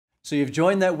So you've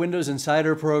joined that Windows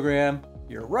Insider program,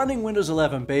 you're running Windows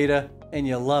 11 beta, and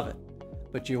you love it.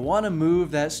 But you want to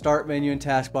move that start menu and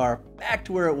taskbar back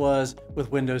to where it was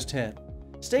with Windows 10.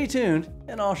 Stay tuned,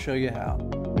 and I'll show you how.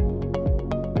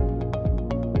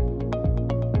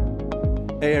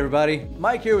 Hey everybody,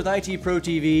 Mike here with IT Pro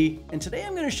TV, and today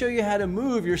I'm going to show you how to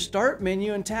move your start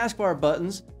menu and taskbar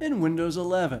buttons in Windows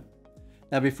 11.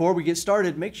 Now before we get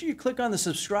started, make sure you click on the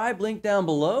subscribe link down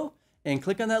below and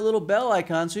click on that little bell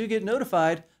icon so you get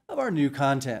notified of our new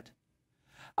content.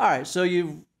 Alright, so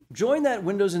you've joined that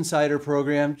Windows Insider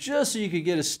program just so you could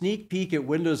get a sneak peek at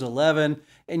Windows 11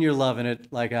 and you're loving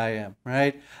it like I am,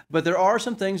 right? But there are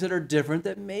some things that are different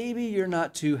that maybe you're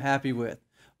not too happy with.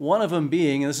 One of them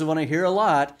being, and this is one I hear a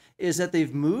lot, is that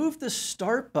they've moved the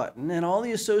start button and all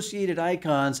the associated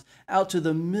icons out to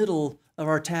the middle of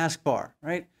our taskbar,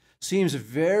 right? Seems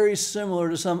very similar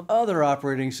to some other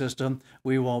operating system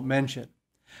we won't mention.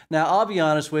 Now, I'll be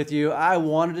honest with you, I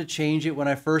wanted to change it when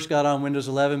I first got on Windows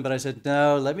 11, but I said,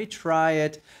 no, let me try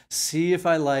it, see if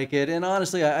I like it. And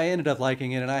honestly, I ended up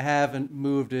liking it, and I haven't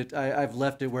moved it. I've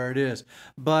left it where it is.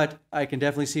 But I can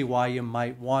definitely see why you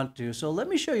might want to. So let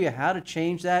me show you how to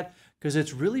change that, because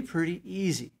it's really pretty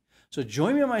easy. So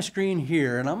join me on my screen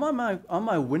here, and I'm on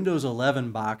my Windows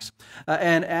 11 box.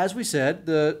 And as we said,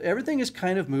 everything is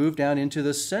kind of moved down into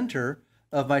the center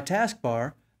of my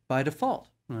taskbar by default.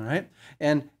 All right,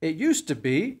 and it used to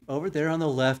be over there on the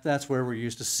left. That's where we're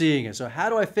used to seeing it. So how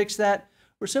do I fix that?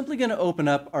 We're simply going to open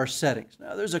up our settings.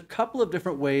 Now, there's a couple of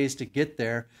different ways to get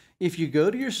there. If you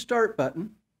go to your start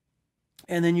button,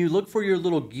 and then you look for your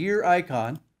little gear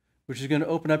icon, which is going to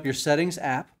open up your settings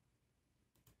app.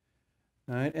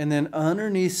 All right, and then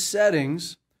underneath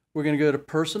settings, we're going to go to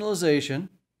personalization.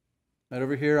 Right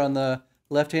over here on the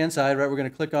left-hand side, right, we're going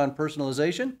to click on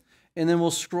personalization, and then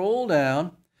we'll scroll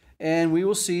down, and we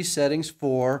will see settings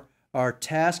for our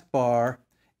taskbar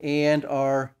and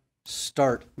our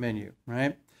start menu,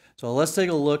 right? So let's take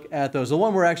a look at those. The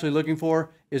one we're actually looking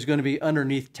for is going to be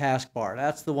underneath taskbar.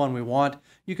 That's the one we want.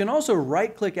 You can also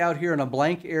right-click out here in a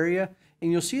blank area,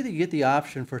 and you'll see that you get the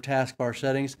option for taskbar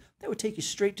settings. That would take you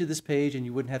straight to this page, and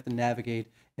you wouldn't have to navigate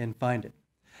and find it.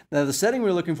 Now, the setting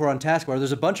we're looking for on taskbar,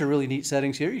 there's a bunch of really neat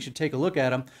settings here. You should take a look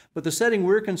at them. But the setting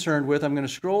we're concerned with, I'm going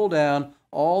to scroll down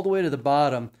all the way to the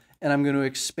bottom, and I'm going to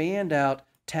expand out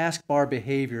taskbar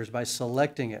behaviors by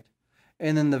selecting it.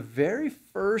 And then the very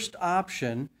first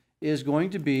option is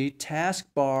going to be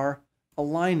taskbar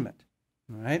alignment.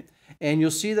 All right? And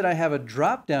you'll see that I have a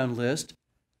drop-down list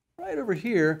right over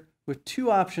here with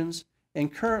two options,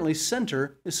 and currently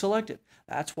center is selected.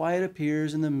 That's why it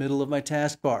appears in the middle of my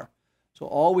taskbar. So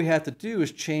all we have to do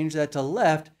is change that to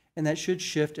left, and that should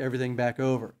shift everything back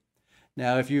over.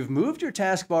 Now, if you've moved your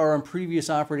taskbar on previous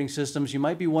operating systems, you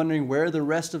might be wondering where the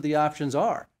rest of the options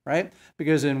are, right?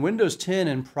 Because in Windows 10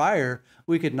 and prior,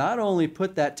 we could not only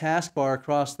put that taskbar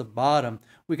across the bottom,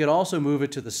 we could also move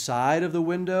it to the side of the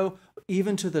window,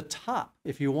 even to the top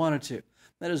if you wanted to.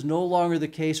 That is no longer the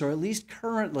case, or at least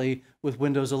currently with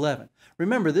Windows 11.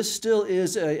 Remember, this still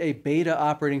is a beta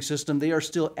operating system. They are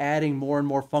still adding more and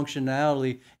more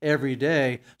functionality every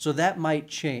day, so that might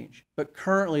change. But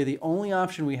currently, the only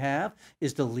option we have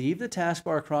is to leave the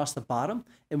taskbar across the bottom,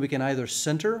 and we can either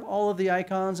center all of the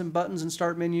icons and buttons and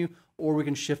start menu, or we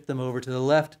can shift them over to the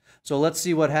left. So let's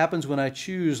see what happens when I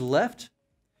choose left.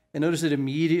 And notice it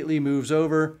immediately moves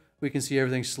over. We can see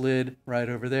everything slid right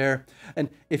over there. And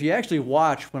if you actually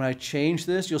watch when I change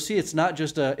this, you'll see it's not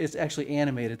just it's actually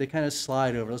animated. They kind of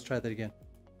slide over. Let's try that again.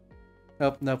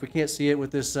 Oh, no, if we can't see it with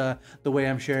this, the way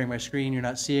I'm sharing my screen, you're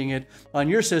not seeing it. On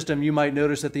your system, you might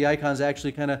notice that the icons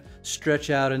actually kind of stretch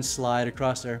out and slide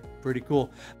across there. Pretty cool.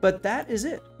 But that is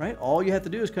it, right? All you have to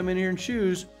do is come in here and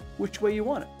choose which way you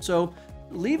want it. So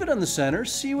leave it on the center,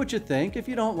 see what you think. If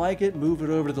you don't like it, move it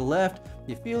over to the left.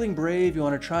 You're feeling brave, you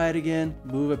want to try it again,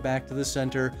 move it back to the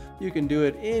center. You can do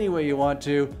it any way you want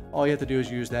to. All you have to do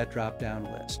is use that drop-down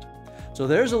list. So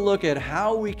there's a look at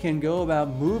how we can go about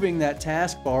moving that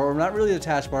taskbar, or not really the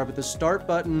taskbar, but the start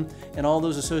button and all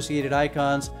those associated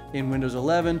icons in Windows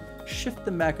 11. Shift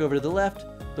them back over to the left,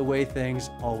 the way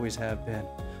things always have been.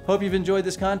 Hope you've enjoyed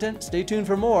this content. Stay tuned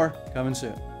for more coming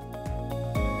soon.